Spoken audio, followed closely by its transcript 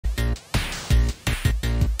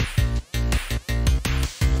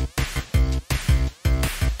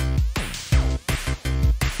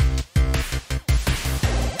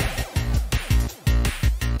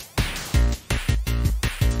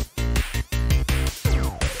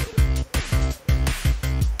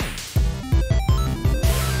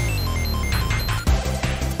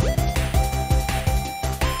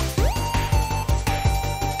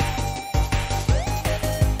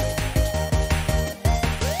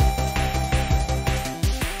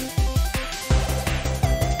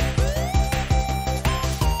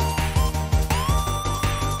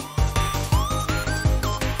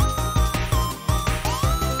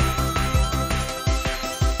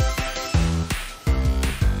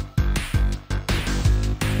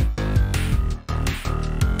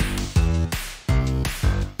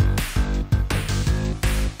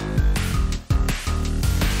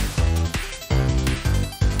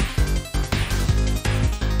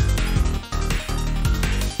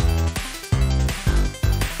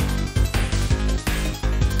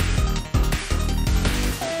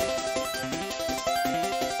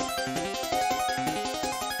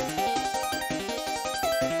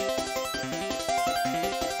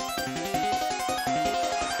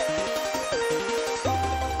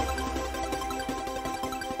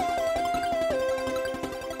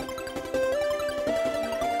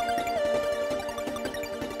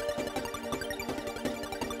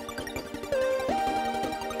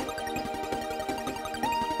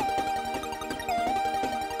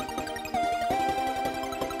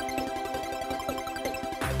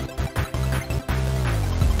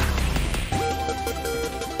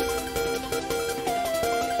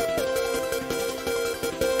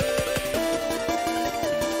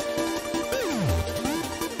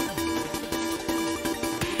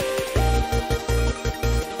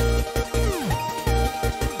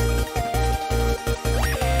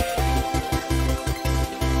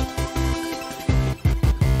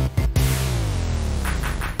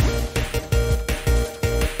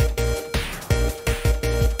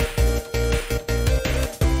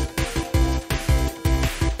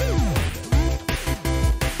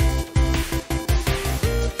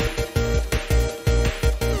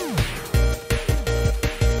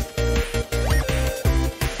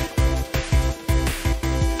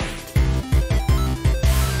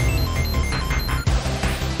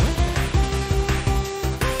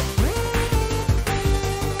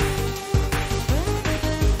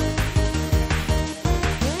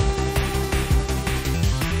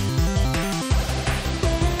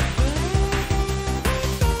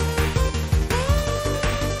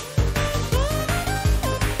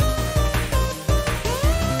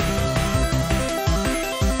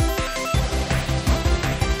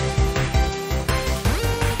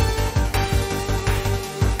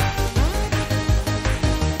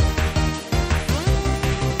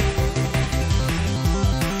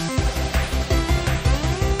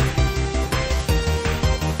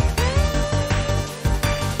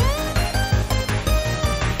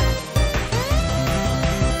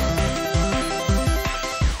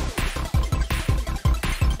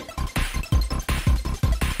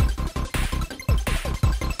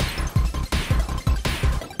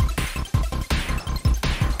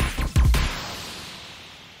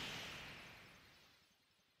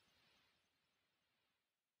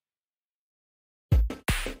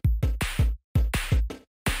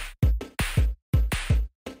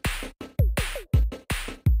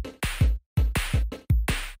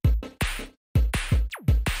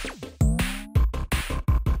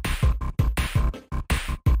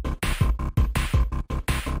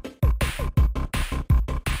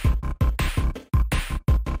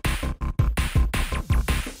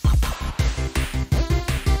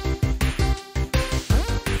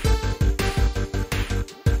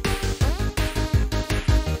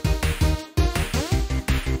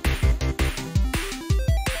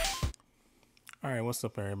what's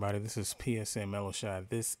up, everybody? This is PSN Mellow Shy.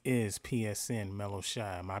 This is PSN Mellow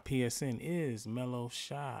Shy. My PSN is Mellow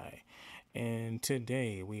Shy. And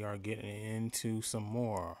today we are getting into some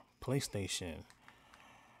more PlayStation.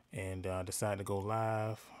 And I decided to go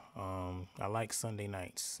live. I like Sunday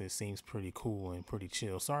nights. It seems pretty cool and pretty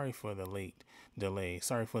chill. Sorry for the late delay.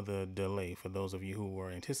 Sorry for the delay for those of you who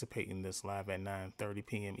were anticipating this live at 9:30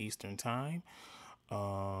 p.m. Eastern Time.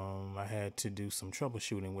 I had to do some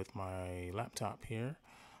troubleshooting with my laptop here.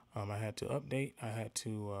 I had to update. I had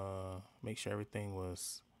to make sure everything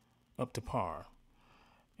was up to par.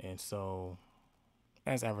 And so,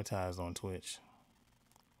 as advertised on Twitch,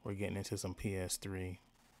 we're getting into some PS3,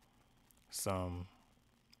 some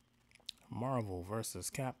Marvel vs.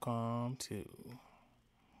 Capcom 2.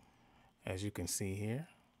 As you can see here,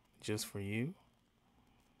 just for you.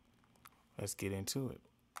 Let's get into it,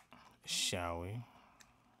 shall we?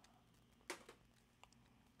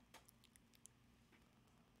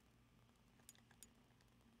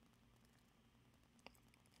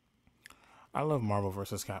 I love Marvel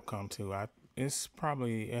vs. Capcom 2.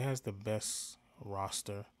 It has the best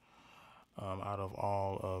roster out of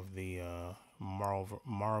all of the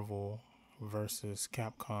Marvel vs.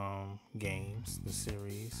 Capcom games, the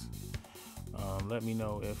series. Let me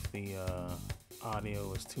know if the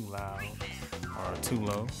audio is too loud or too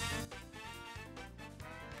low.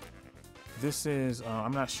 This is,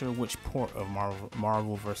 I'm not sure which port of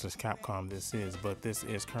Marvel vs. Capcom this is, but this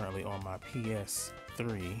is currently on my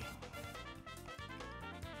PS3.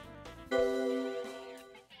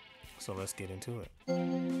 So let's get into it.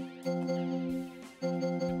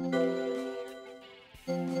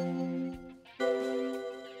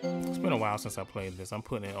 It's been a while since I played this. I'm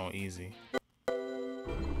putting it on easy.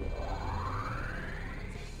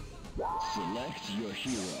 Select your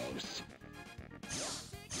heroes.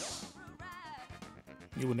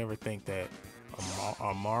 You would never think that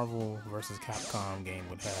a Marvel vs. Capcom game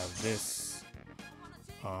would have this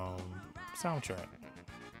soundtrack,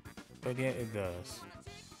 but yeah, it does.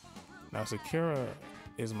 Now, Sakura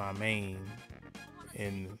is my main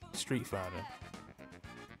in Street Fighter.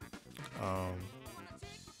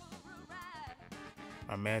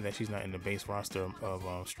 I'm mad that she's not in the base roster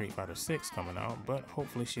of Street Fighter 6 coming out, but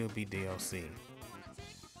hopefully she'll be DLC.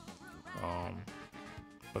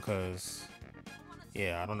 Because,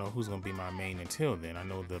 yeah, I don't know who's going to be my main until then. I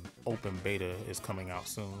know the open beta is coming out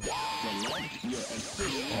soon. On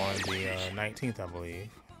the 19th, I believe.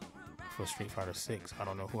 For Street Fighter 6, I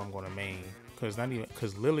don't know who I'm going to main,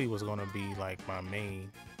 because Lily was going to be like my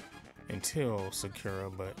main until Sakura,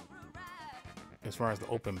 but as far as the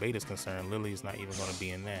open beta is concerned, Lily's not even going to be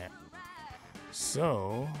in that.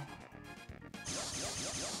 So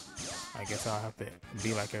I guess I'll have to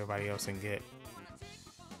be like everybody else and get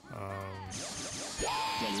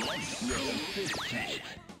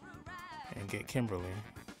Kimberly,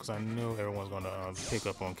 because I know everyone's going to pick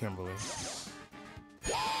up on Kimberly.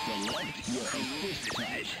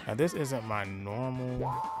 Now, this isn't my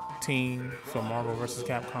normal team for Marvel vs.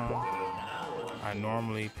 Capcom. I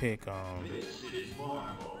normally pick,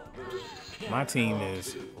 my team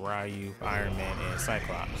is Ryu, Iron Man, and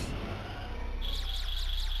Cyclops.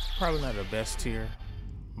 Probably not the best tier,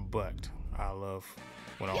 but I love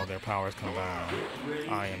when all their powers combine.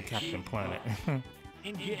 I am Captain Planet.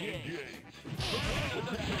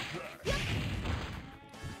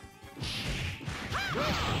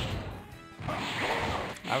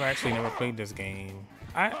 I've actually never played this game.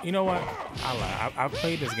 You know what? I lie. I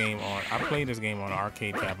played this game on an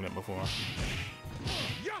arcade cabinet before.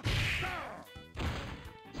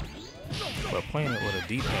 But playing it with a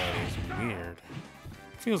D-pad is weird.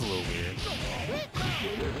 Feels a little weird.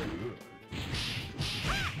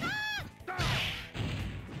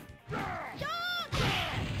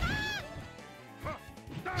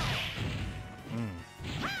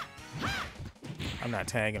 I'm not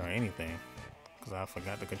tagging or anything because I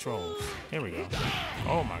forgot the controls. Here we go.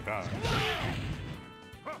 Oh my god.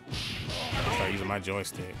 I start using my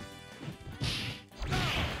joystick.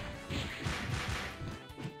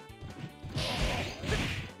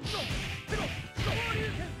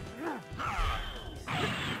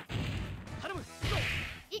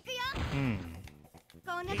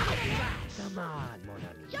 Come on,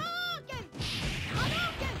 Monami.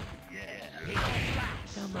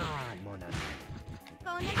 Come on, Monami.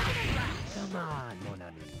 Come on,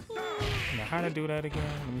 Monami. Now, how to do that again?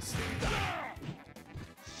 Let me see.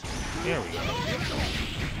 There we go.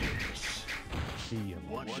 See you,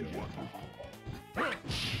 Monami.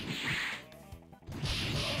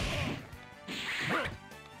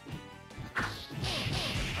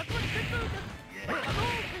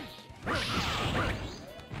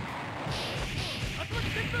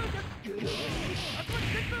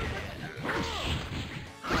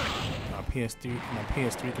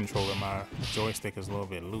 PS3 controller, my joystick is a little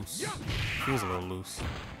bit loose. Feels a little loose.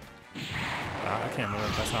 I can't remember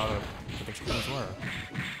if that's how the controllers were.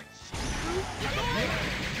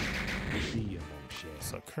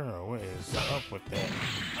 Sakura, what is up with that?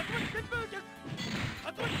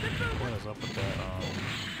 What is up with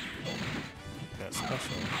that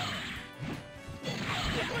special?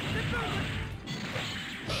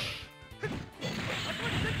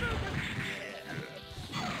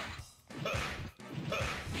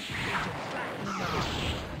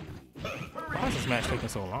 Why is this match taking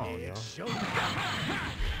so long, yo?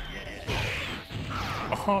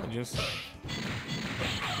 Oh, just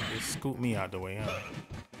scoop me out the way, huh?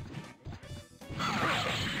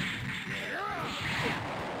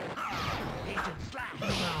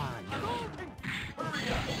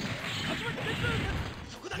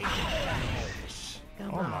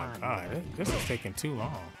 Oh my god, this is taking too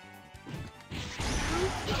long.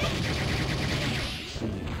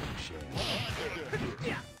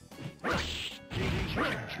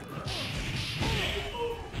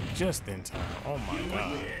 Just in time. Oh my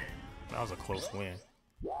god. That was a close win.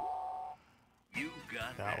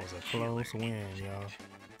 That was a close win, yo.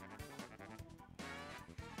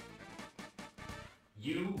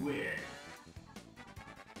 You win.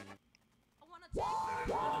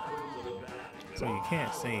 So you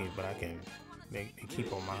can't save, but I can. They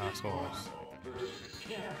keep on my high scores.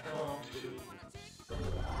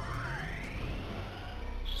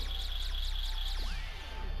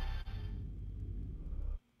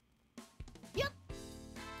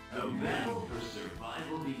 The battle for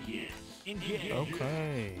survival begins.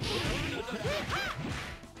 Okay.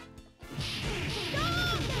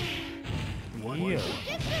 Yeah.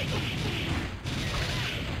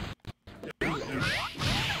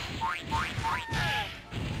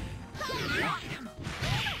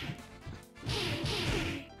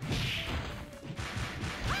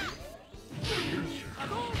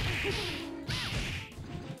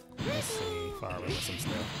 Let's see if I remember some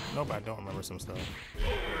stuff. Nope, I don't remember some stuff.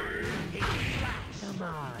 Come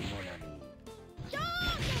on, mon ami.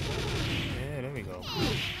 Yeah, there we go.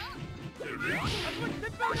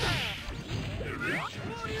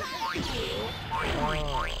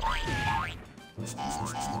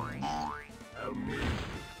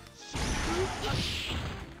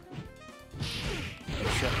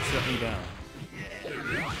 Shut me down.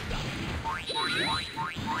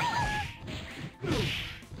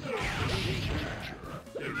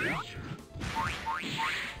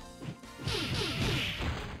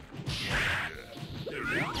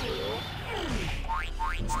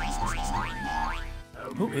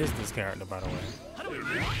 Who is this character, by the way?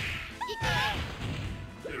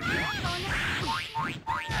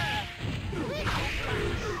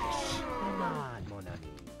 Come on, mon ami.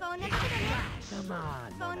 Come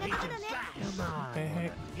on, mon ami. Come on. What the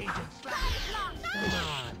heck? Come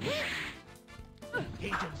on.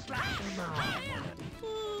 Come on, mon ami.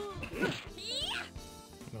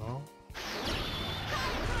 No.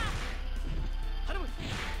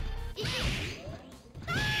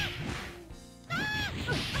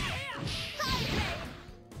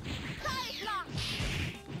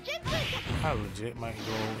 I legit might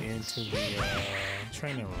go into the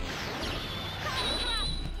training room.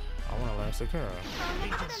 I want to learn Sakura. Come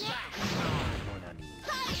on, mon ami.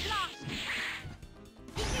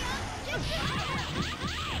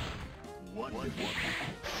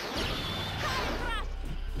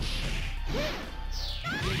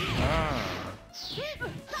 Ah.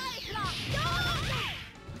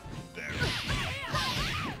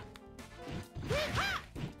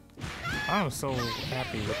 I'm so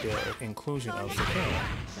happy with the inclusion of Sakura.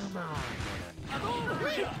 Come on, mon ami.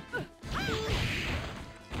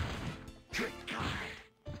 Trick card.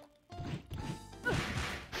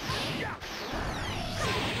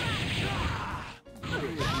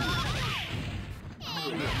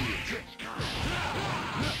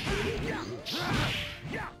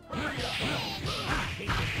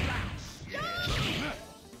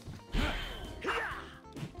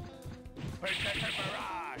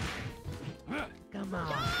 Come on.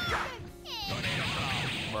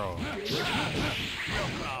 Bro.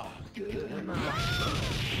 Come on.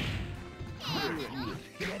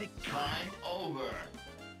 Get it time over.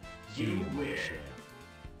 You win.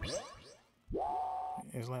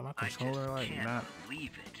 It's like my controller, like, not.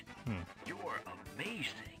 Believe it. You're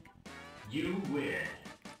amazing. You win.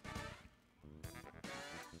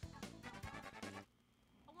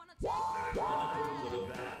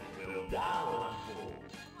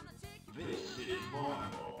 This is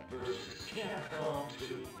Marvel versus Capcom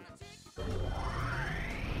 2.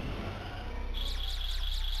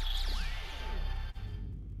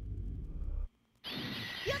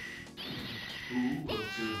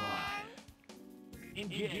 I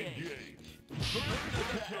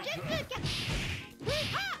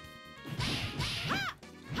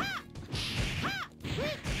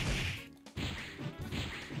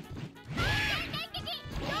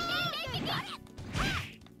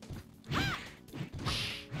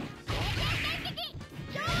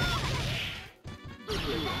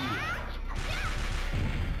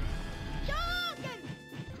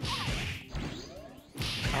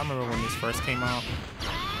remember when this first came out,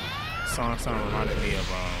 song reminded me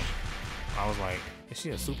of I was like, is she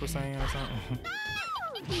a Super Saiyan or something?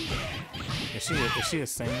 is she a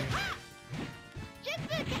Saiyan?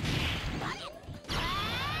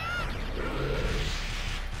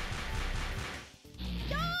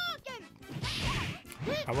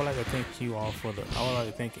 I would like to thank you all for the. I would like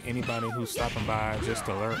to thank anybody who's stopping by just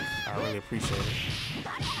to lurk. I really appreciate it.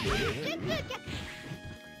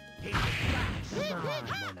 Come on,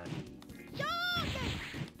 Monami.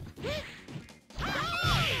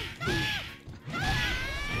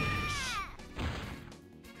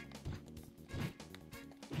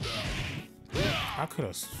 I could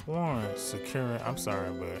have sworn Sakura. I'm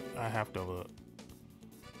sorry, but I have to look.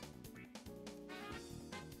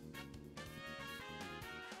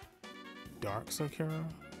 Dark Sakura?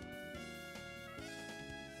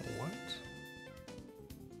 What?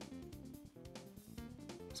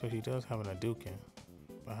 So he does have an Hadouken,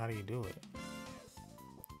 but how do you do it?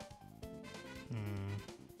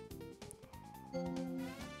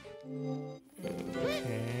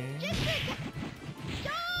 Okay.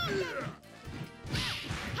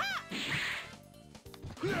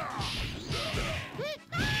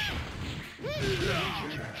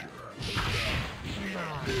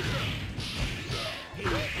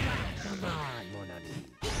 Come on, Monami.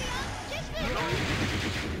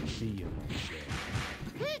 See you, Michelle.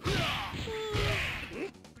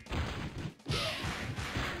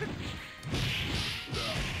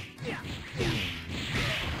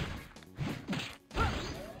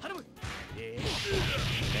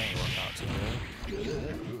 Dang, worked out too good.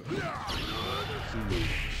 See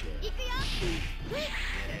you,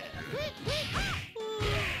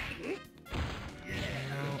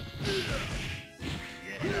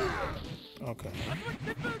 Okay.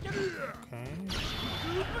 Okay.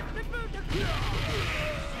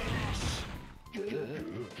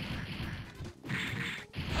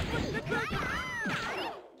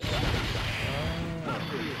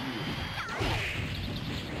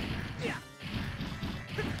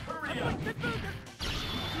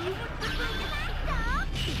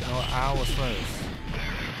 No, I was first.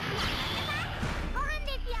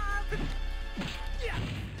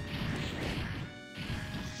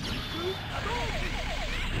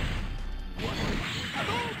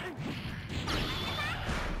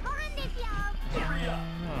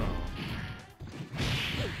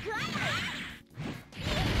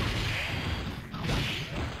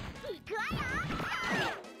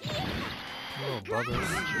 Little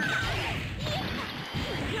buggers.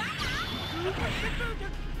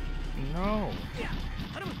 No.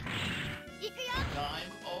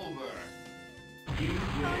 Time over.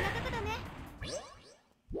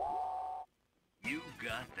 You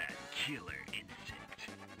got that killer instinct.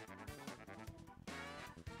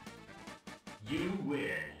 You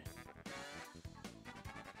win.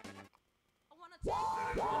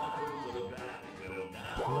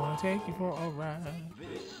 I wanna take you for a ride.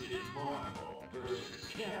 This is Marvel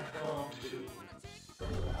versus Capcom 2.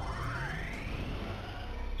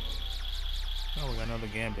 Oh, we got another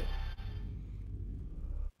Gambit.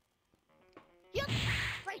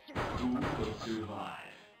 Who will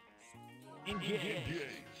survive? Engage.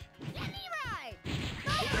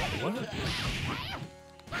 What?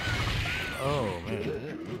 Oh,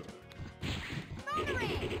 man.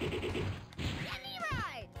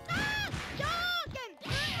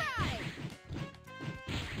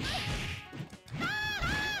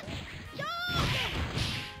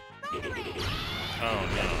 Oh,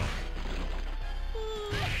 no.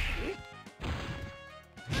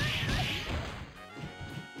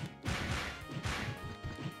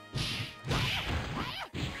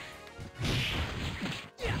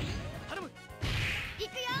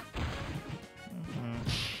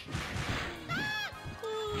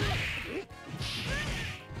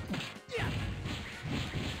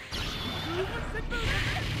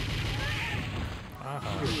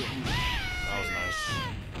 That was nice.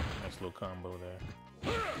 Nice little combo there.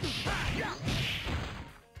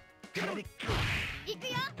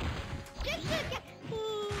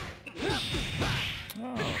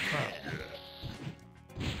 Oh, crap.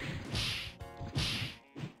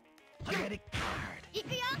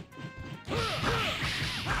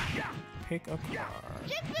 Pick a card.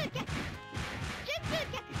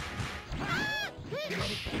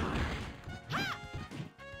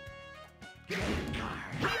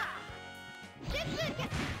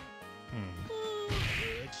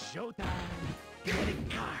 It's showtime. Get it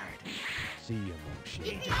card. See you, mon cher.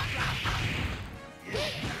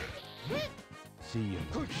 See you,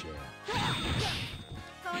 mon cher.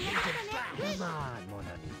 Come on, mon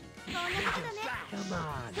ami. Come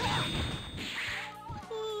on.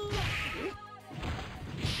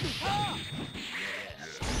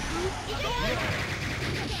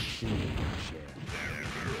 See you, mon cher.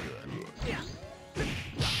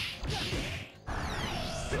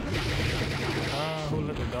 Who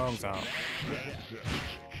let the dogs out?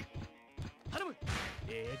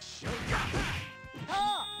 It's showtime.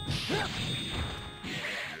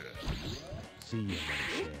 See you, mon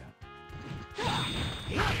cher.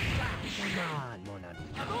 Come on, mon ami.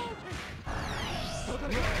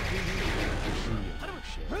 See you, mon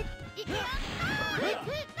cher.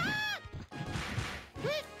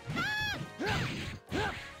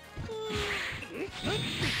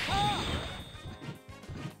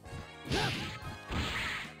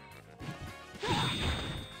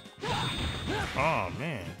 Oh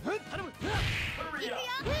man.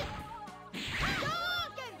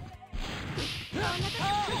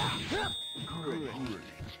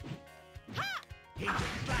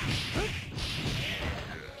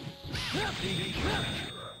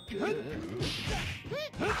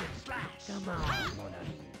 Come on, mon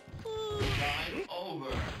ami. Time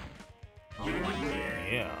over.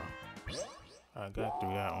 Yeah. I got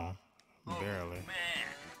through that one. Barely. Man,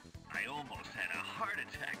 I almost had a heart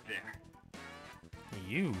attack there.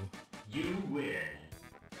 You? You win.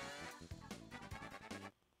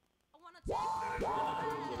 The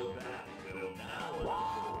chronicles of the battlefield now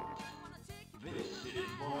unfold. This is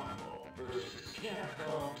Marvel vs.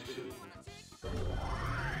 Capcom 2.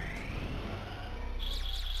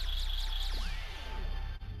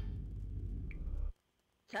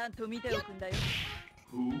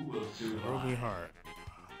 Who will survive? Ruby Heart.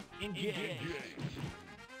 Engage.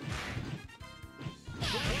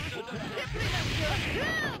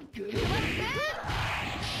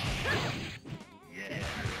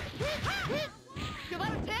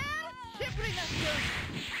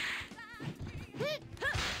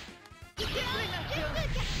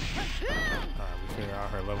 Alright, we figure out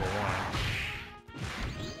her level 1.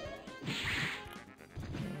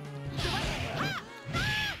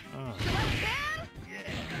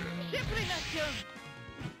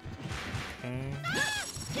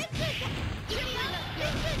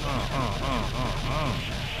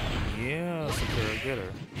 Yeah, Sakura, get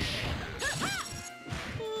her.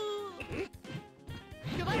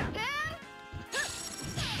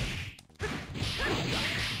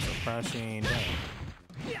 Surprised she ain't done.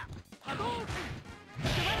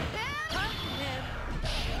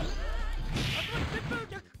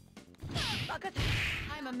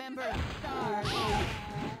 I'm a member of STARS.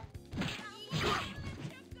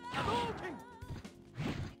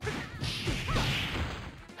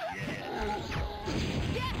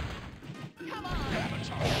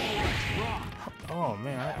 Oh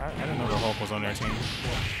man, I didn't know the Hulk was on their team.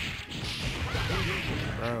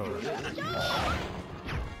 Bro.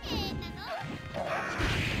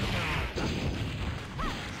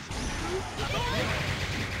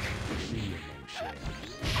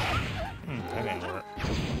 That didn't work.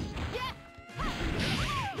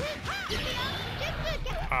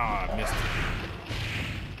 Ah, I missed it.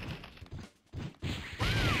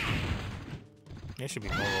 There should be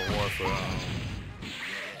more reward for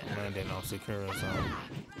landing on Sakura's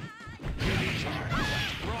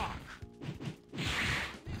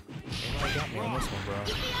Everybody got me on this one, bro.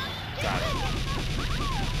 Got it.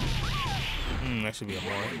 That should be a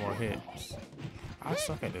more hits. I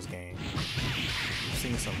suck at this game.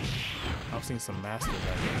 I've seen some masters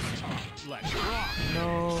at this. Let's rock.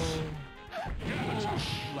 No.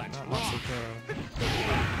 Let's Not my rock. Sakura.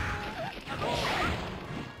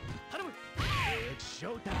 It's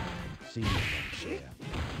showtime. See you, mon cher.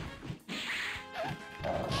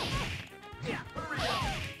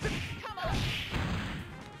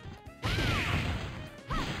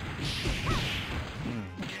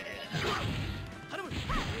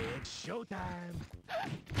 It's showtime.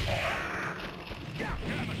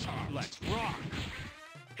 Let's rock.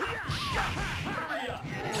 Hurry up.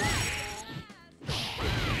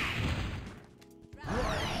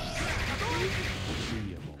 See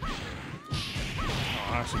you, mon cher.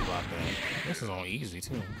 Oh, I should block that. This is on easy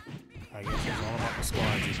too. I guess it's all about the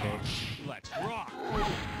squad you pick. Let's rock.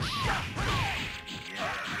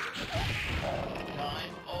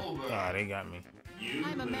 Time over. Ah, they got me.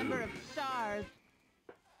 I'm a member of STARS.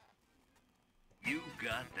 You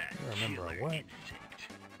got that I remember killer what? instinct.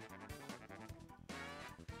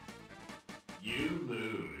 You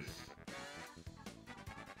lose.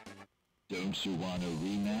 Don't you want a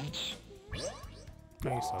rematch?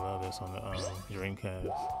 I used to love this on the Dreamcast.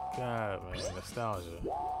 God, man, nostalgia.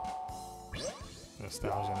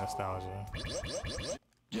 Nostalgia.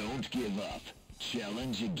 Don't give up.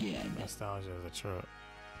 Challenge again. Nostalgia is a trip.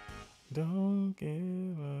 Don't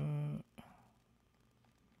give up.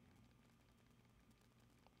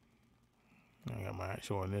 I got my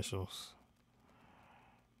actual initials.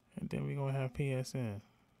 And then we gonna have PSN.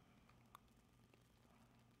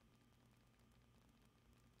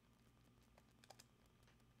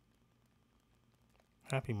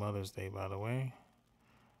 Happy Mother's Day, by the way.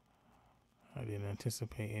 I didn't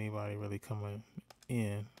anticipate anybody really coming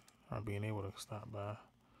in or being able to stop by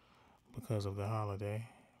because of the holiday,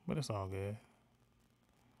 but it's all good.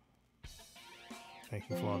 Thank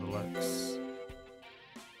you for all the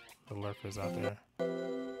lurkers out there.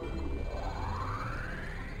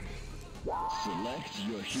 Select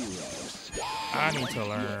your heroes. I need to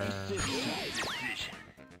learn.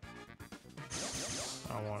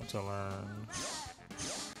 I want to learn.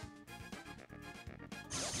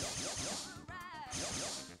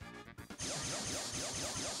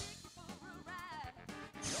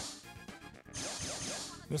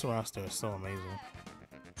 This roster is so amazing.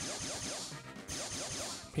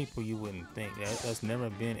 People you wouldn't think that's never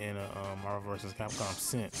been in a Marvel vs. Capcom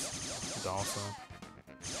since Dawson.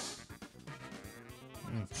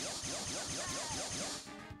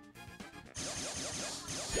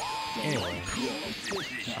 Anyway,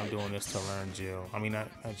 I'm doing this to learn Jill. I mean, not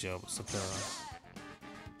Jill, but Sakura.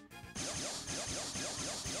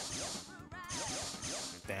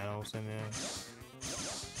 Thanos in there.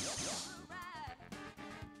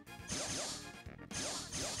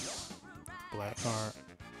 Blackheart,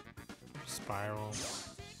 Spiral,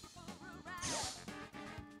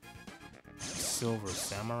 Silver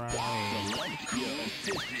Samurai.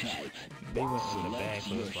 They went in the bag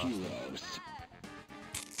for this roster.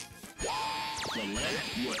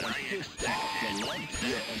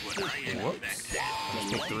 Whoops.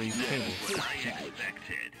 Let's pick 3 cables.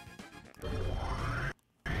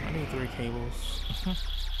 I need 3 cables.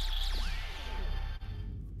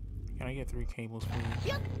 Can I get 3 cables,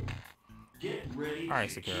 please? Get ready. Alright,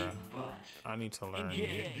 to Sakura. kick butt. I need to learn.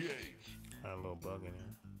 Got a little bug in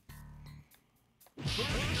there.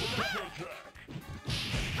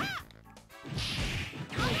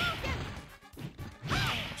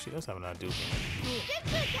 She does have an Hadouken.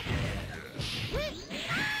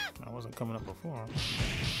 I wasn't coming up before.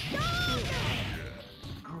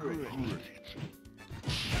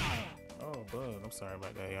 Oh, bug. I'm sorry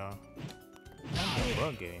about that, y'all. How did the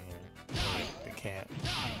bug get in here? The cat.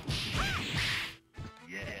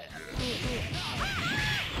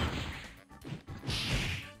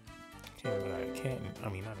 Can't believe I got a cat. I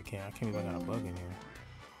mean, not a cat. I can't believe I got a bug in here.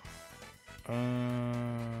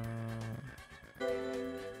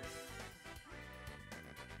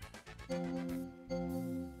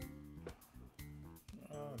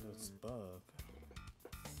 Oh, this bug.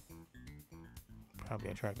 Probably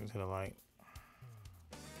attracted to the light.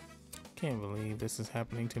 Can't believe this is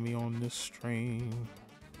happening to me on this stream.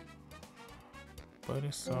 But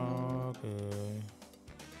it's all good.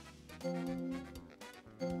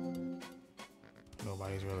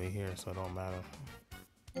 Nobody's really here, so it don't matter.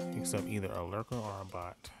 Except either a lurker or a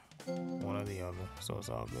bot. One or the other, so it's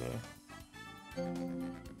all good.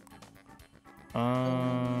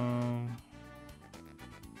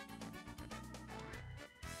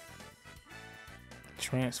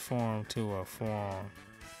 Transform to a form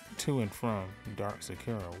to and from Dark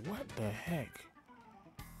Sakura. What the heck?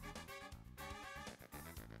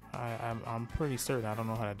 I'm pretty certain I don't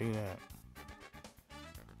know how to do that.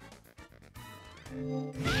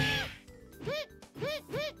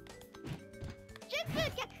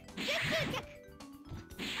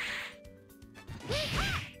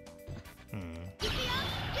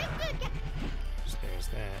 There's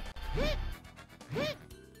that.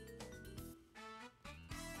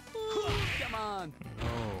 Come on.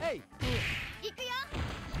 No. Hey.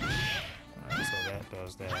 Alright, so that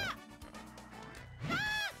does that.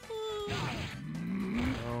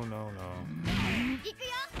 No.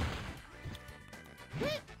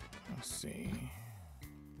 Let's see.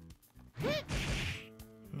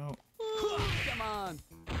 No. Come on.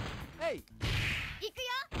 Hey.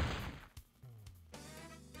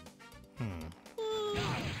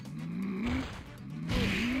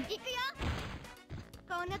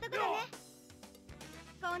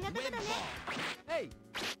 Hey.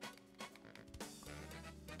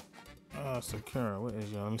 Sakura, what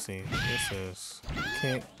is your, let me see. This is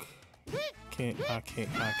kick, kick, high kick,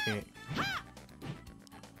 high kick.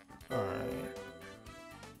 Alright.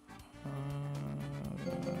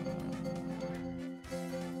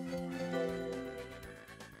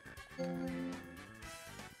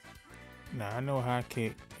 Now I know high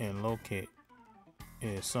kick and low kick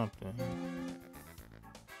is something.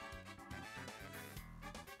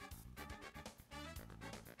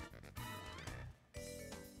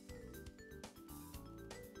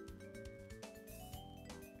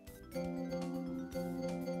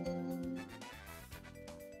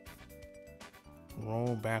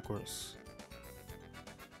 Roll backwards.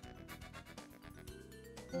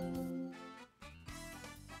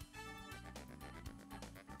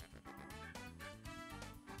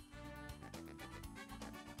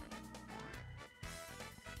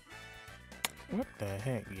 What the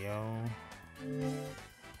heck, yo?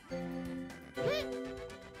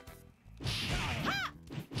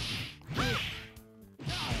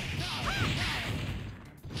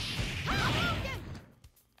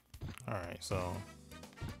 Alright, so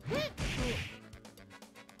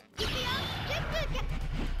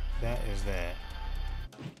that is that.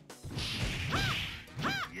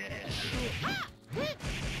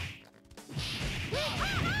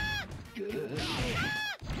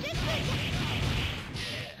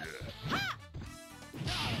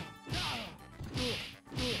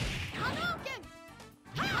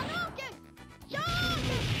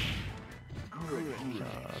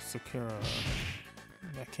 Sakura,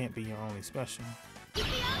 that can't be your only special.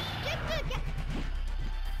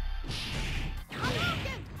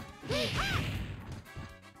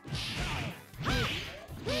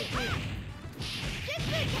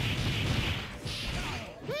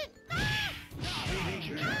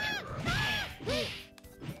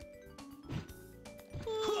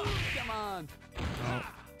 Come on. Oh,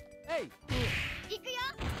 Hey.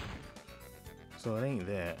 so it ain't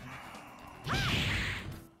that.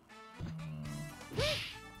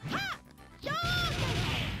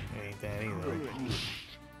 Ain't that either.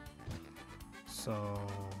 So,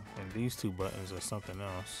 and these two buttons are something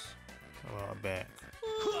else. A while back.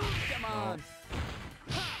 Come on.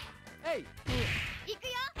 Hey.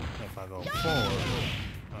 If I go forward,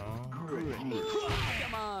 no,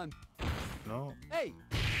 Come on. no. Hey.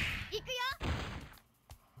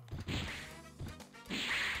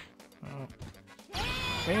 Oh.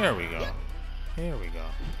 There we go. Here we go.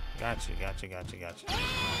 Gotcha, gotcha, gotcha, gotcha.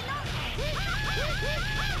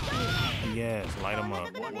 Yes, light them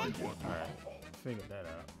up. Alright, figured that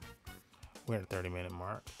out. We're at the 30-minute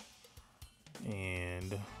mark.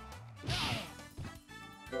 And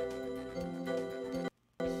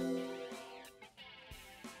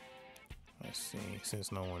let's see,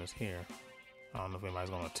 since no one is here, I don't know if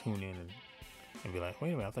anybody's gonna tune in and be like,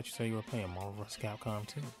 wait a minute, I thought you said you were playing Marvel vs. Capcom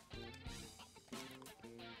 2.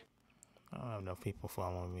 I don't have enough people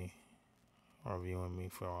following me or viewing me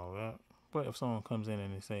for all that. But if someone comes in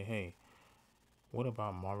and they say, hey, what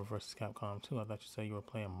about Marvel vs. Capcom 2? I thought you said you were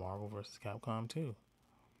playing Marvel vs. Capcom 2.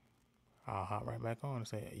 I'll hop right back on and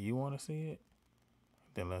say, you want to see it?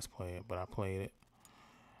 Then let's play it. But I played it.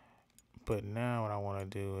 But now what I want to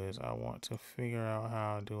do is I want to figure out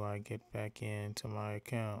how do I get back into my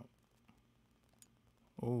account.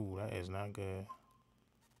 Ooh, that is not good.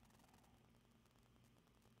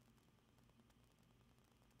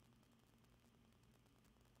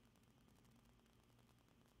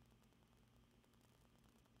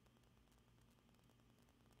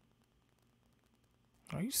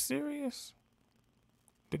 Are you serious?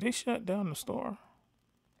 Did they shut down the store?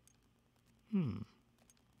 I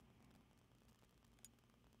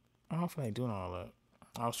don't feel like doing all that.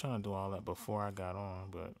 I was trying to do all that before I got on,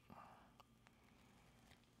 but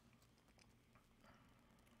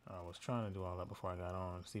I was trying to do all that before I got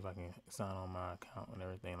on, see if I can sign on my account and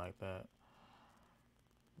everything like that.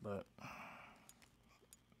 But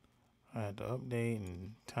I had to update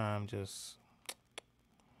and time just.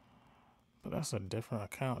 But that's a different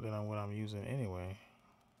account than what I'm using anyway.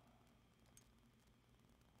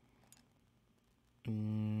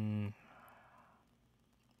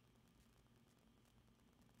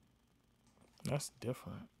 That's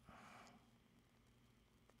different.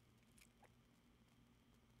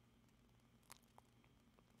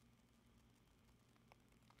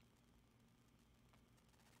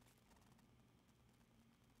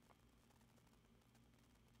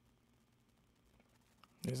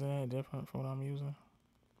 Isn't that different from what I'm using?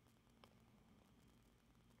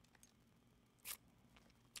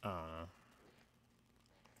 I don't know.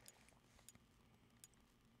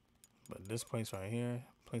 But this place right here,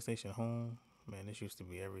 PlayStation Home, man, this used to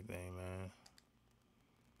be everything, man.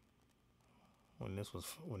 when this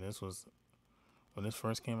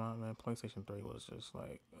first came out, man, PlayStation 3 was just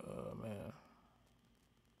like, man.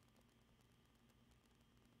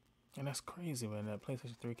 And that's crazy, man, that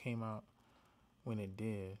PlayStation 3 came out when it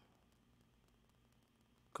did.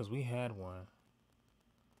 Because we had one,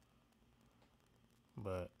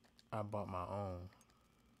 but I bought my own.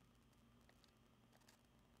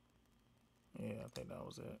 Yeah, I think that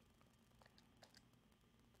was it.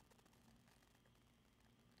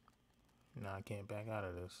 Now I can't back out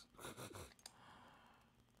of this.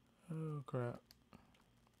 Oh, crap.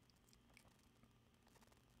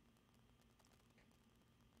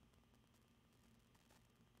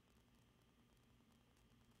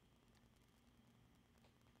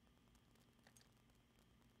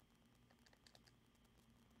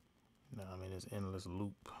 Now I'm in this endless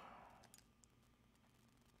loop.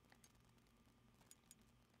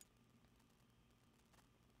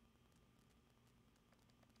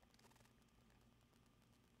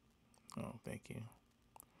 Oh, thank you.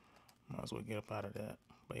 Might as well get up out of that.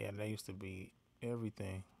 But yeah, that used to be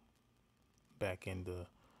everything back in the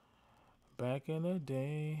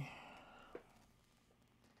day.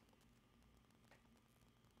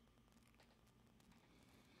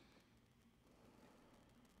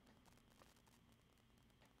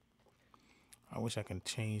 I wish I could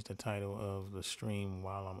change the title of the stream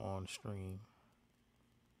while I'm on stream.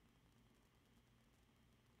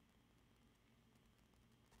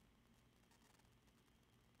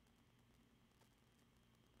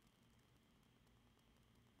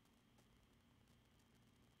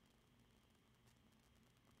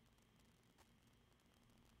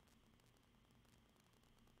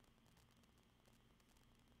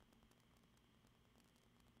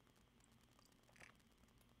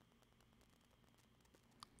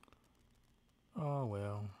 Oh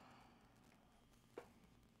well.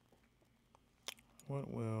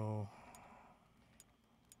 What will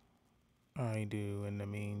I do in the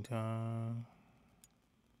meantime?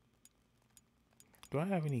 Do I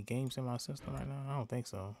have any games in my system right now? I don't think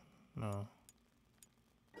so. No.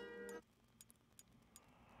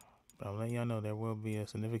 But I'll let y'all know there will be a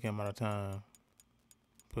significant amount of time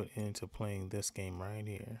put into playing this game right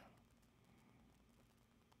here.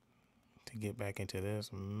 To get back into this,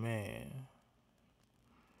 man.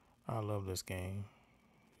 I love this game.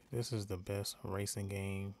 This is the best racing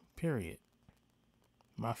game, period.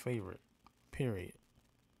 My favorite, period.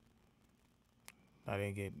 I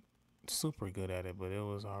didn't get super good at it, but it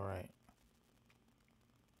was alright.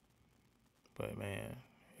 But man,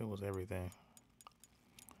 it was everything.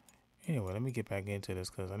 Anyway, let me get back into this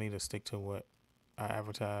because I need to stick to what I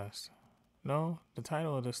advertised. No, the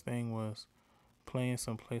title of this thing was playing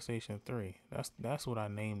some PlayStation 3. That's what I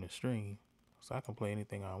named the stream. So I can play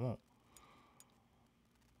anything I want.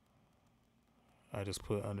 I just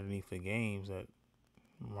put underneath the games that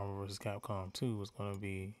Marvel vs. Capcom 2 was going to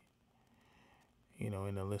be,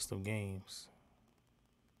 in the list of games.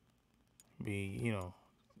 Be,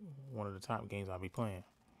 one of the top games I'll be playing.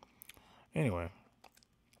 Anyway,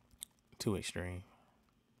 too extreme.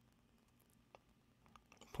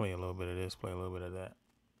 Play a little bit of this, play a little bit of that.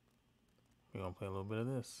 We're going to play a little bit of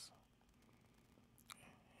this.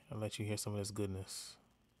 I'll let you hear some of this goodness.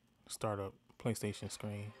 Start up PlayStation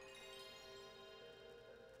screen.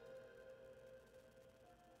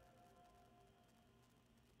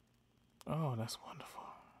 Oh, that's wonderful.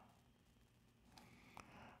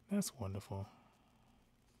 That's wonderful.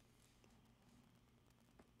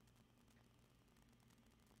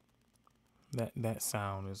 That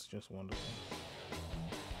sound is just wonderful.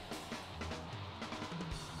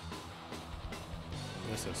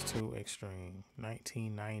 This is too extreme.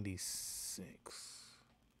 1996.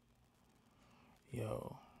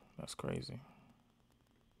 Yo, that's crazy.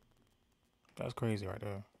 That's crazy right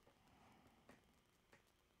there.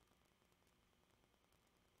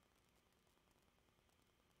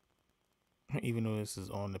 Even though this is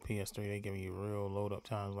on the PS3, they giving you real load up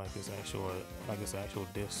times like this actual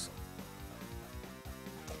disc.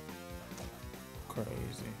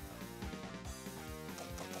 Crazy.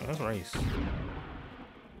 Let's race.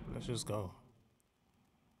 Let's just go.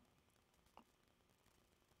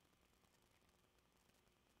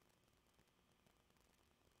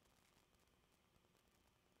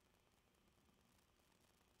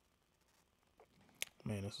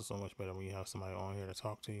 Man, this is so much better when you have somebody on here to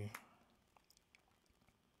talk to you.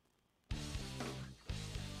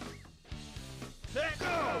 Let's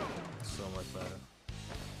go! So much better.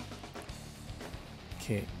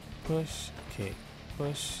 Kick, push,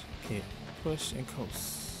 and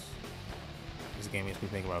coast. This game makes me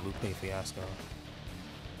think about Lupe Fiasco.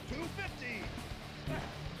 250!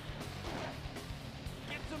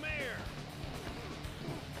 Get some air!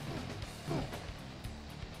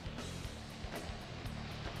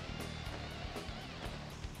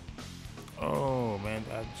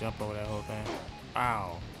 jump over that whole thing.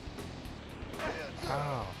 Ow.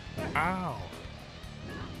 Ow. Ow.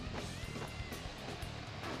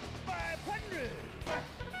 500.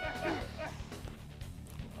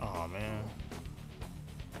 Oh man.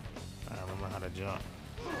 I remember how to jump.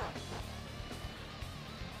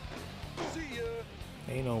 See ya.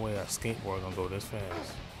 Ain't no way a skateboard gonna go this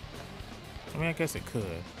fast. I mean, I guess it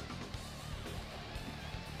could.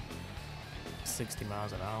 60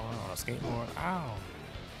 miles an hour on a skateboard. Ow.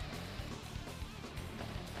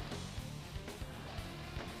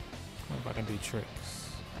 What if I can do tricks?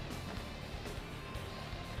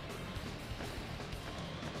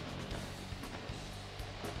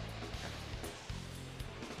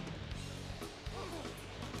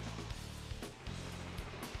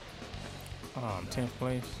 Oh, I'm 10th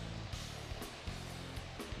place.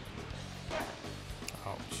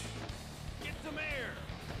 Ouch. Get some air.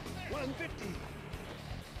 150.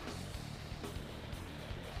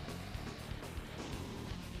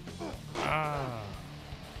 Ah.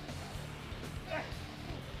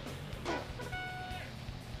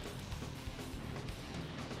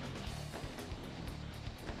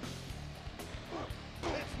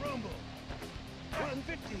 Let's rumble.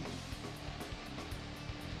 150.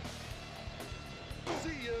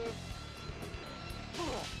 See ya.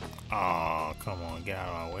 Oh, come on, get out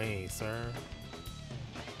of my way, sir.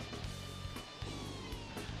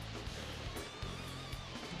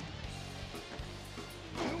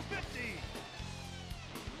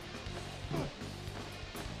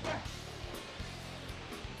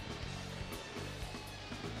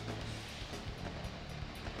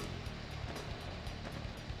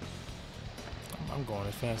 I'm going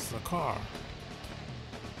as fast as a car.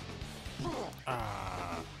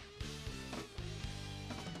 Ah.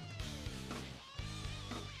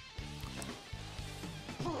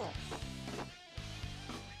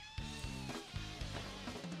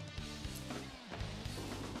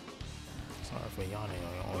 Sorry for yawning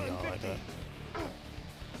on y'all like that.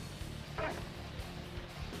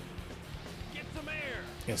 Get some air.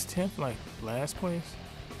 Is 10th like last place?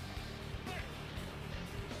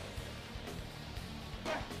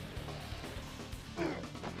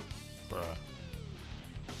 Bruh.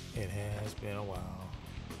 It has been a while.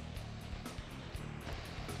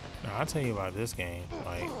 Now I'll tell you about this game.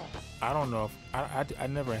 Like, I don't know if I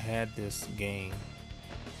never had this game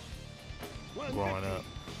growing up,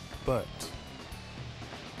 but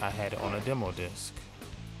I had it on a demo disc.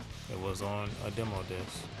 It was on a demo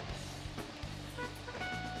disc.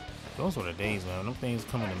 Those were the days, man. Them things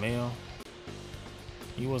come in the mail.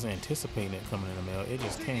 You wasn't anticipating it coming in the mail. It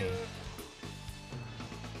just came.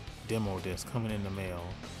 Demo disc coming in the mail.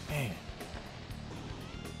 Man.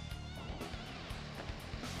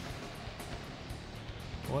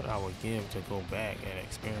 What I would give to go back and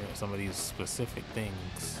experience some of these specific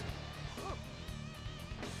things.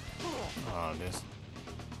 Oh, this.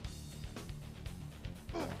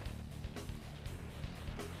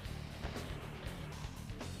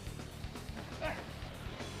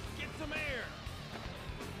 Get some air.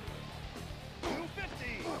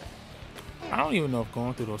 250. I don't even know if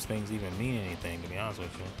going through those things even mean anything, to be honest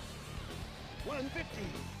with you. 150.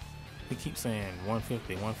 He keeps saying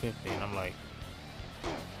 150, 150, and I'm like,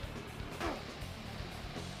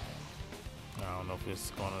 I don't know if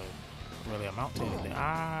it's gonna really amount to anything.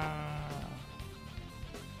 Ah.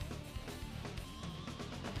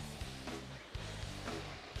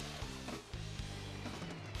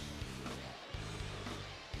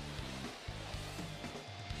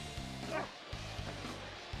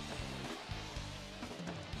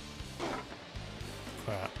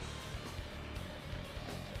 Crap.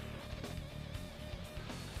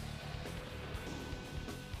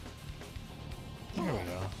 There we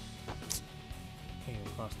go. Came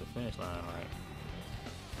across the finish line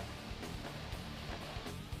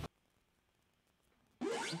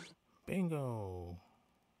right. Bingo.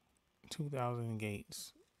 2,000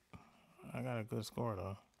 gates. I got a good score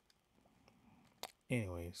though.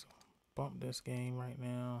 Anyways, bump this game right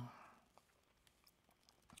now.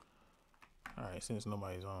 Alright, since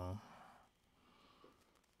nobody's on.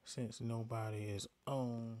 Since nobody is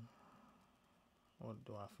on, what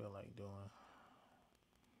do I feel like doing?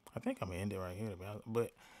 I think I'm gonna end it right here, to be honest.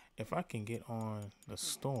 But if I can get on the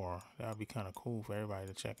store, that would be kind of cool for everybody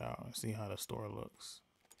to check out and see how the store looks.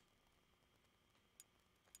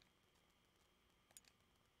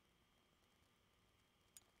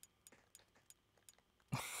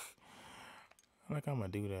 Like I'm gonna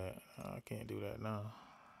do that. I can't do that now.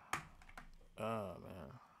 Oh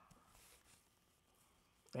man.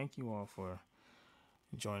 Thank you all for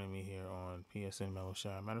joining me here on PSN Mellow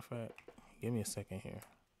Shy. Matter of fact, give me a second here.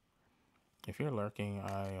 If you're lurking,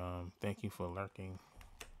 I thank you for lurking.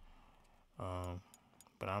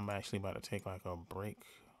 But I'm actually about to take like a break.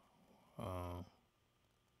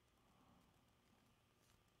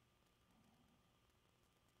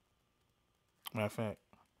 Matter of fact,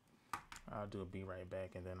 I'll do a be right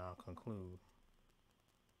back and then I'll conclude.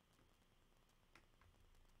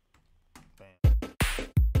 Bam.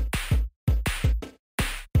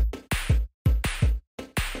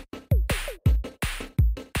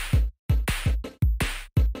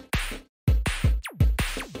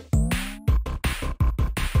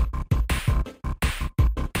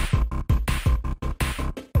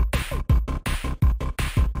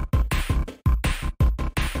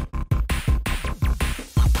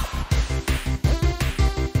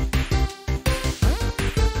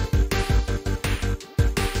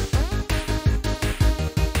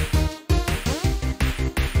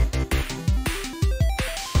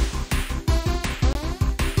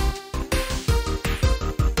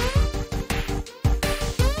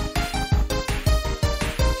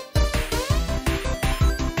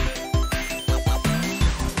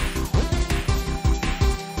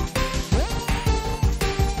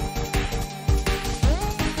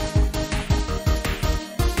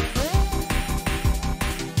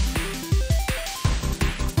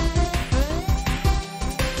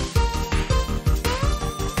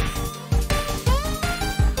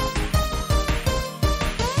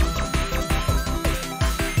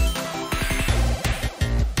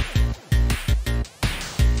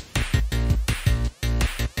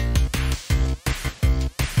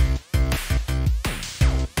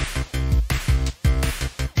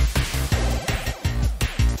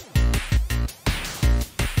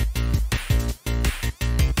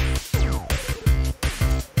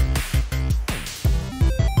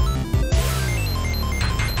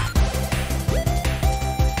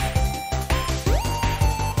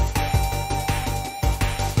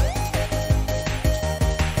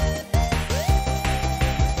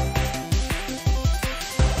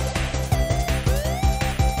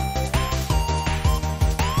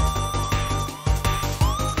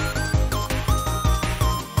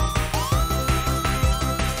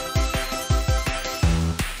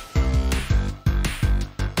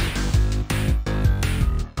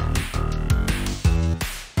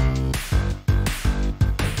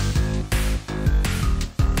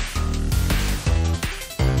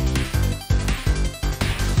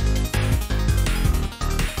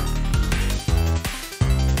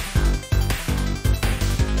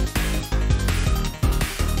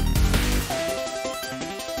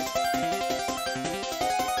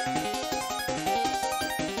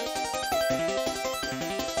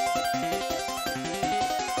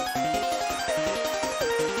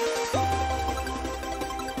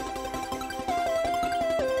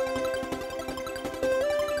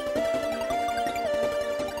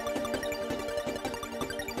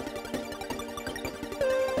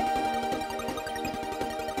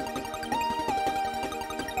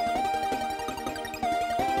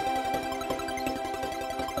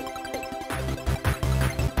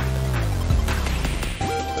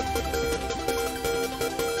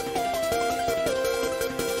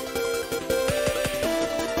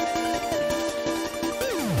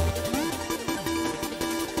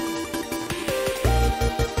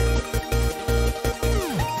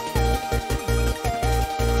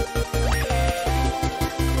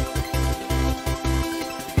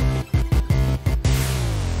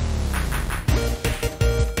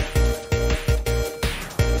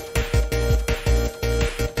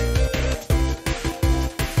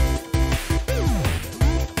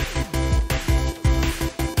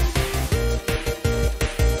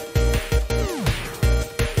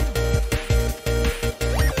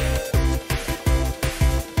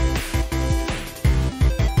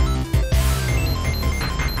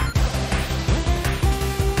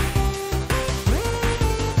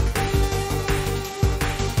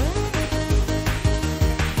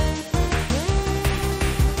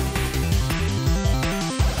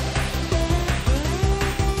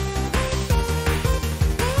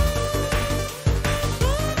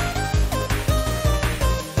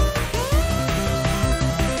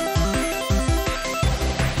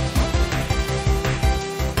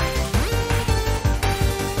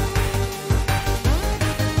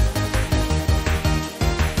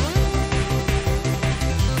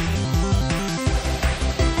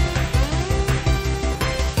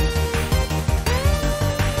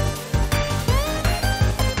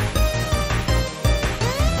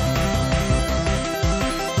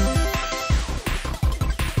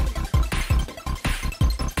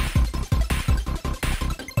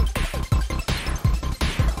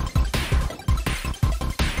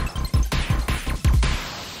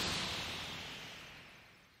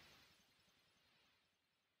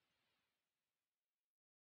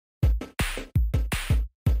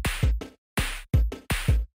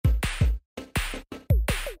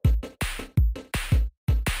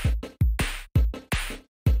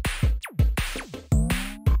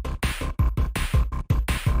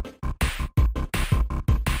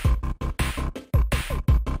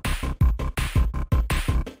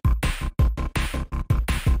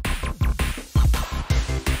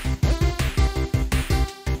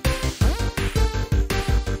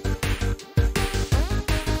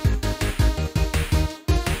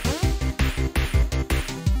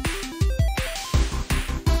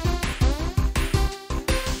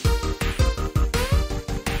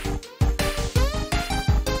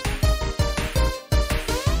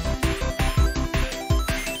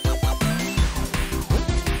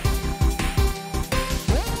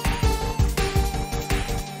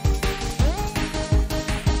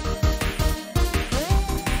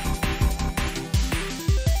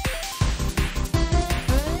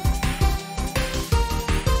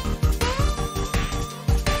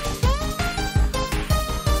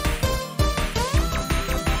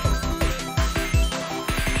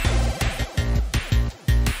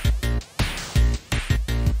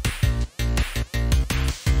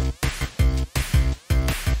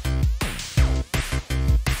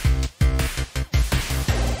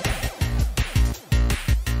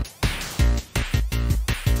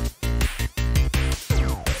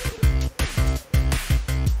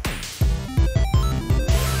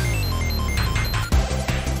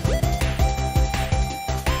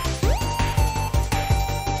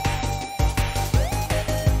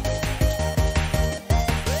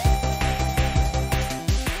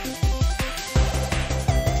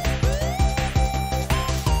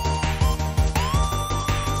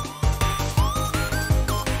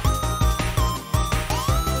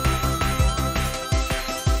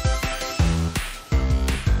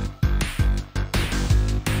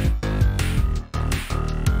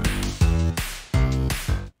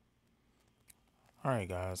 Alright,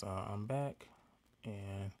 guys, I'm back,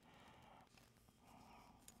 and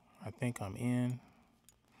I think I'm in.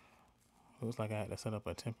 Looks like I had to set up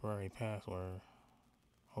a temporary password.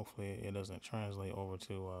 Hopefully it doesn't translate over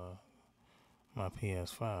to my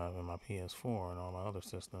PS5 and my PS4 and all my other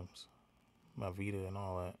systems, my Vita and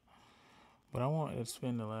all that. But I wanted to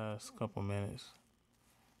spend the last couple minutes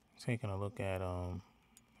taking a look at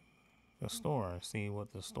the store and see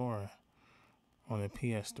what the store on the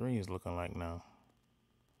PS3 is looking like now.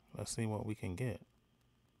 Let's see what we can get.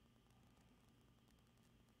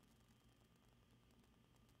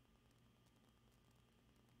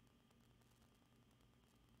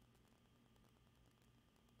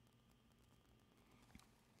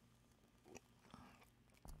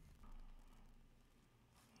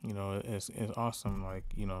 You know, it's awesome. Like,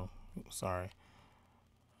 you know, sorry,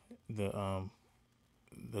 the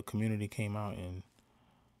community came out and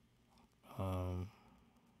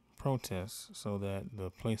protests so that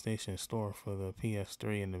the PlayStation Store for the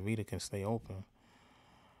PS3 and the Vita can stay open.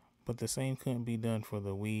 But the same couldn't be done for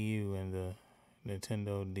the Wii U and the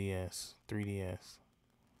Nintendo DS, 3DS.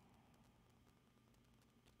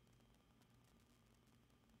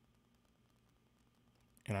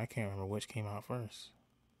 And I can't remember which came out first.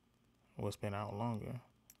 What's been out longer.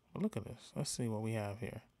 But look at this. Let's see what we have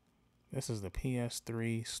here. This is the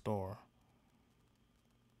PS3 store.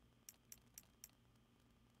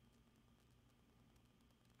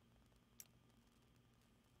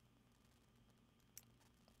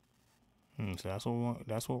 So that's what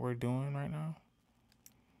that's what we're doing right now.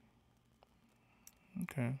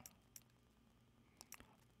 Okay.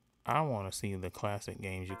 I want to see the classic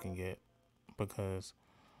games you can get because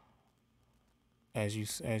as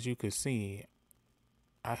you could see,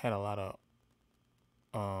 I had a lot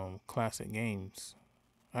of classic games.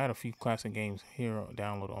 I had a few classic games here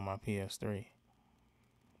downloaded on my PS3.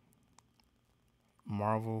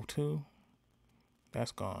 Marvel 2,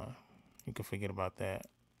 that's gone. You can forget about that.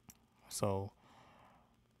 So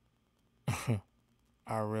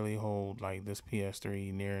I really hold like this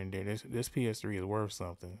PS3 near and dear. This PS3 is worth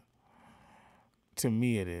something. To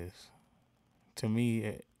me, it is. To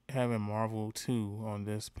me, having Marvel 2 on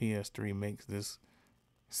this PS3 makes this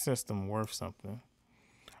system worth something.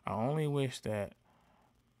 I only wish that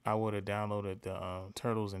I would have downloaded the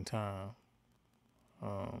Turtles in Time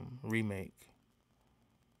remake,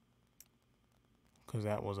 because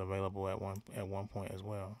that was available at one point as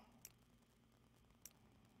well.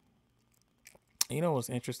 You know what's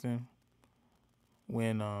interesting?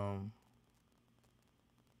 When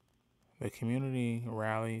the community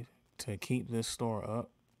rallied to keep this store up,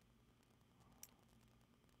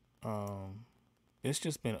 it's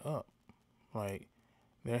just been up. Like,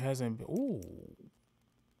 there hasn't been. Ooh,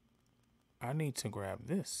 I need to grab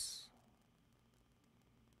this.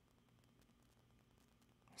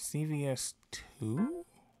 CVS 2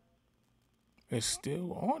 is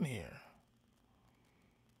still on here.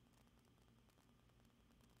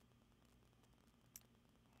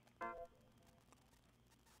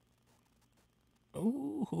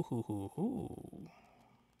 Ooh.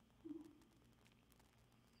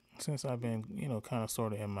 Since I've been, you know, kind of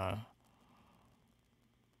sort of in my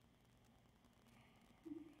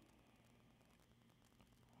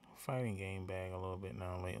fighting game bag a little bit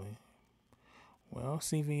now lately. Well,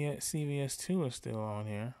 CVS 2 is still on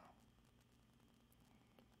here.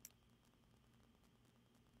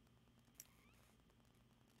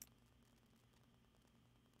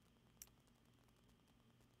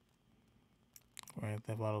 Grand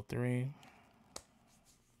Theft Auto 3.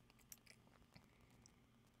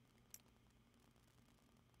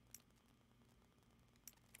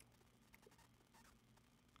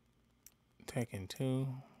 Tekken 2.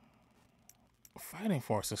 Fighting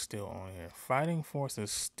Force is still on here. Fighting Force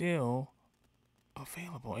is still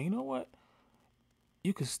available. And you know what?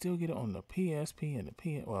 You can still get it on the PSP and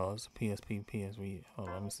the well, it's PSP, PSV. Hold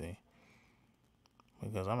on, let me see.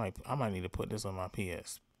 Because I might need to put this on my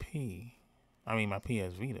PSP. I mean my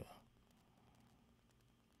PS Vita.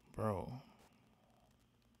 Bro.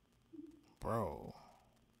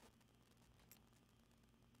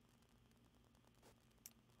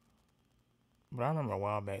 But I remember a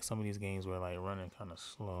while back some of these games were like running kind of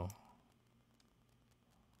slow.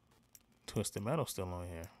 Twisted Metal still on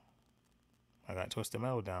here. I got Twisted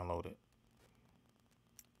Metal downloaded.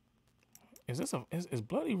 Is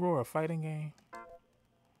Bloody Roar a fighting game?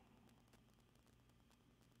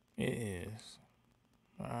 It is.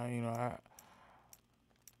 You know,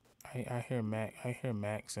 I hear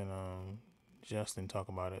Max and Justin talk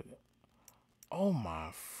about it. Oh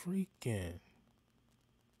my freaking!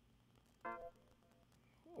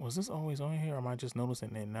 Was this always on here, or am I just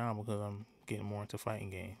noticing it now because I'm getting more into fighting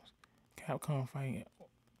games? Capcom fighting,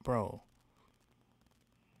 bro.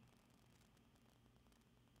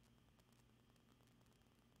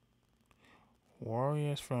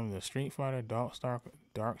 Warriors from the Street Fighter, Dark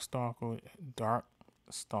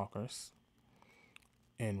Stalkers,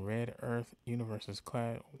 and Red Earth universes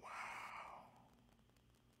clad. Wow,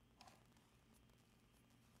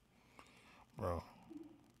 bro.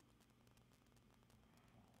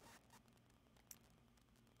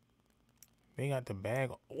 They got the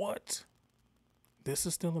bag. What? This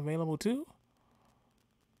is still available too?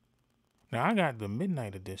 Now I got the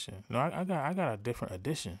Midnight Edition. No, I got a different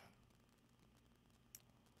edition.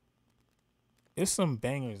 It's some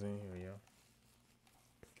bangers in here, yo.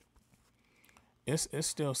 It's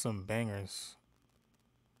still some bangers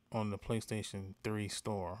on the PlayStation 3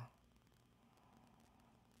 store.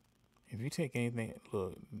 If you take anything,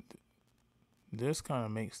 look, this kind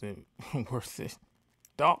of makes it worth it.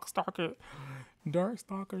 Dark Stalkers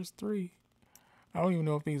 3. I don't even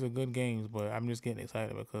know if these are good games, but I'm just getting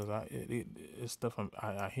excited because it's stuff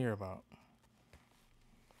I hear about.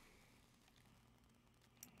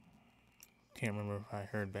 Can't remember if I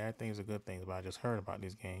heard bad things or good things, but I just heard about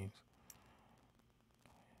these games.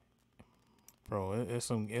 Bro, it's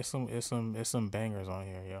some bangers on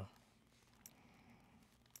here, yo.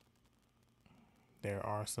 There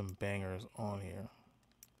are some bangers on here.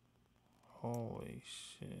 Holy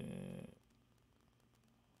shit.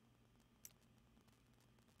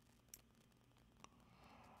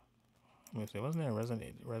 Let me see. Wasn't there a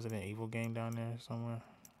Resident Evil game down there somewhere?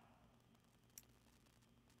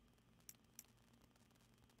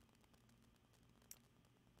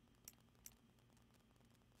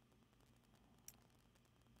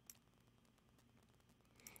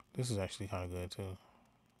 This is actually kind of good too.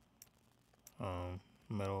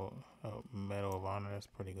 Medal of Honor, that's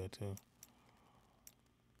pretty good too.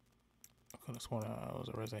 I could have sworn that was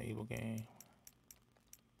a Resident Evil game.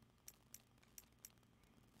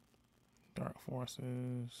 Dark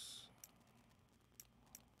Forces.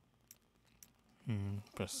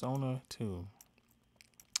 Persona 2.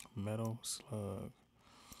 Metal Slug.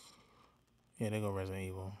 Yeah, they go Resident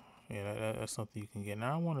Evil. Yeah, that's something you can get.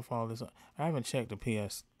 Now I wonder if all this. I haven't checked the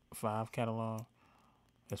PS5 catalog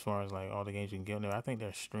as far as like all the games you can get on there. I think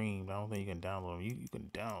they're streamed. I don't think you can download them. You can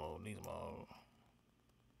download these all.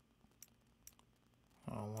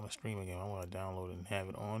 I don't want to stream a game. I want to download it and have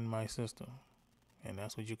it on my system. And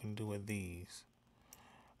that's what you can do with these.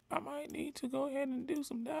 I might need to go ahead and do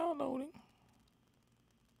some downloading.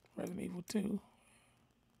 Resident Evil 2.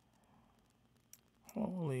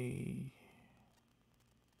 Holy.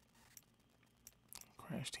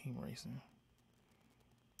 Crash Team Racing.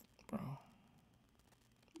 Bro.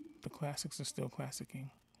 The classics are still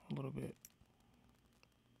classicing a little bit.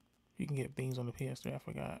 You can get things on the PS3, I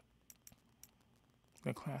forgot.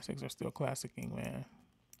 The classics are still classicing, man.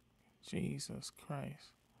 Jesus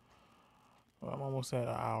Christ. Well, I'm almost at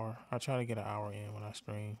an hour. I try to get an hour in when I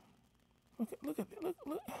stream. Look.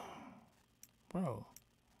 Bro.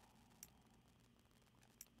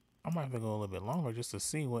 I might have to go a little bit longer just to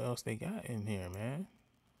see what else they got in here, man.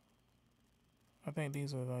 I think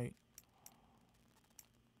these are like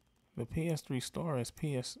the PS3 store is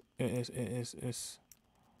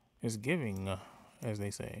giving, as they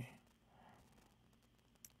say.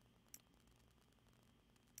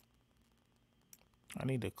 I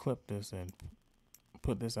need to clip this and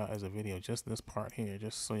put this out as a video, just this part here,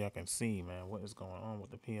 just so y'all can see, man, what is going on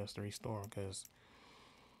with the PS3 store, because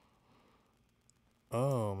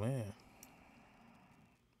oh man,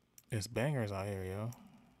 it's bangers out here, yo.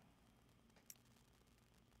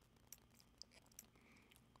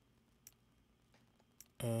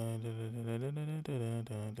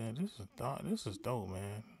 This is dope,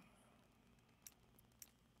 man.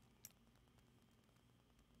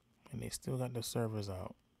 And they still got the servers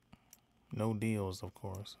out. No deals, of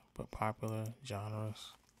course, but popular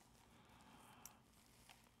genres.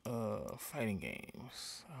 Fighting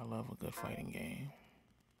games. I love a good fighting game.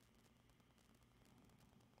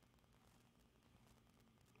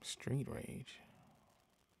 Street Rage.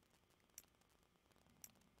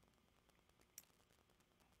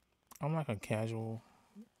 I'm like a casual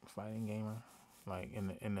fighting gamer. Like in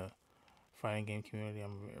the fighting game community,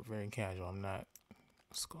 I'm very casual. I'm not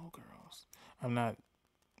Skullgirls. I'm not,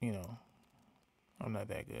 you know, I'm not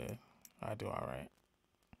that good. I do all right.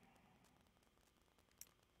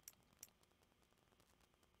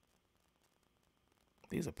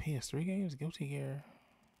 These are PS3 games? Guilty Gear.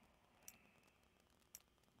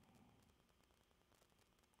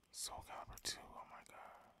 Soul Calibur 2. Oh my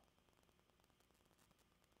god.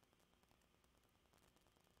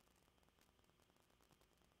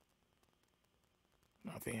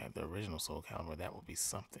 if they had the original Soul Calibur, that would be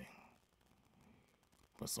something.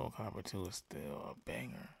 But Soul Calibur 2 is still a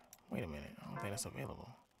banger. Wait a minute, I don't think that's available.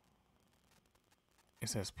 It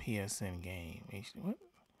says PSN game. What?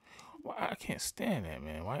 Why I can't stand that,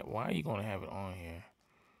 man. Why are you gonna have it on here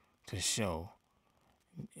to show?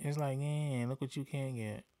 It's like, man, look what you can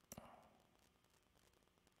get.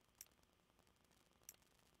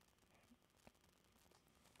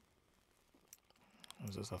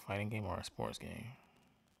 Is this a fighting game or a sports game?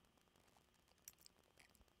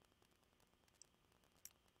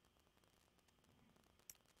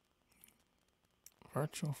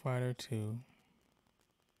 Virtual Fighter 2.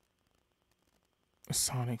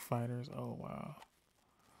 Sonic Fighters. Oh wow.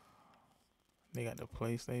 They got the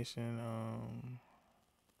PlayStation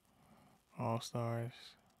All Stars.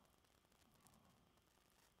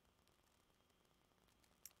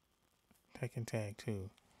 Tekken Tag 2.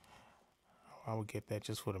 I would get that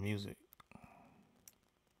just for the music.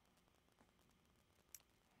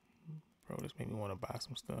 Bro, this made me want to buy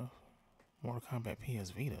some stuff. Mortal Kombat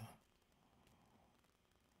PS Vita.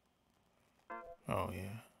 Oh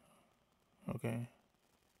yeah. Okay.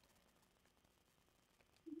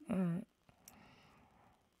 Alright.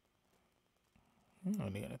 Oh,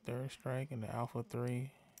 they got a Third Strike and the Alpha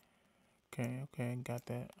 3. Okay, got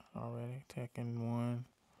that already. Tekken 1.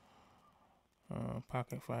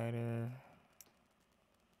 Pocket Fighter.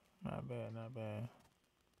 Not bad.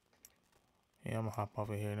 Yeah, I'm gonna hop off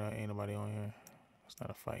of here. No, ain't nobody on here. It's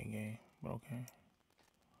not a fighting game, but okay.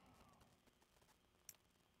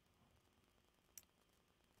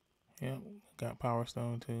 Yep, got Power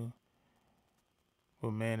Stone too.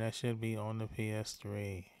 But man, that should be on the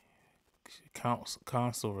PS3.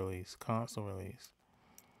 Console release.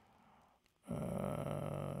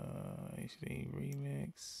 HD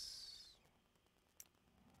remix.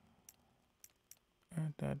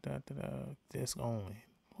 Disc only.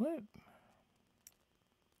 What?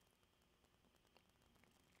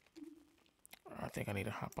 I think I need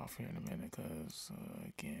to hop off here in a minute because,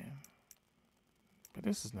 again. But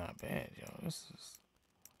this is not bad, yo. This is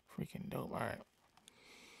freaking dope. Alright.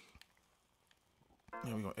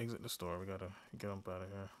 Yeah, we're going to exit the store. We got to get up out of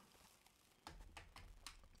here.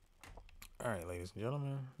 Alright, ladies and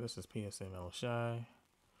gentlemen. This is PSN Mellow Shy.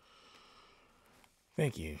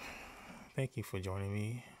 Thank you. Thank you for joining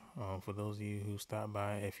me. For those of you who stopped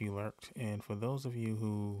by, if you lurked, and for those of you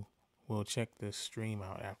who will check this stream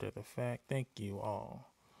out after the fact, thank you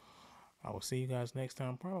all. I will see you guys next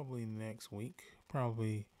time, probably next week,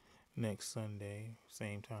 probably next Sunday,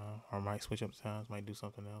 same time, or might switch up the times, might do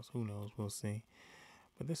something else. Who knows? We'll see.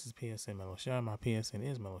 But this is PSN Mellow Shy. My PSN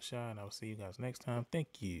is Mellow Shy, and I will see you guys next time.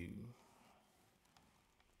 Thank you.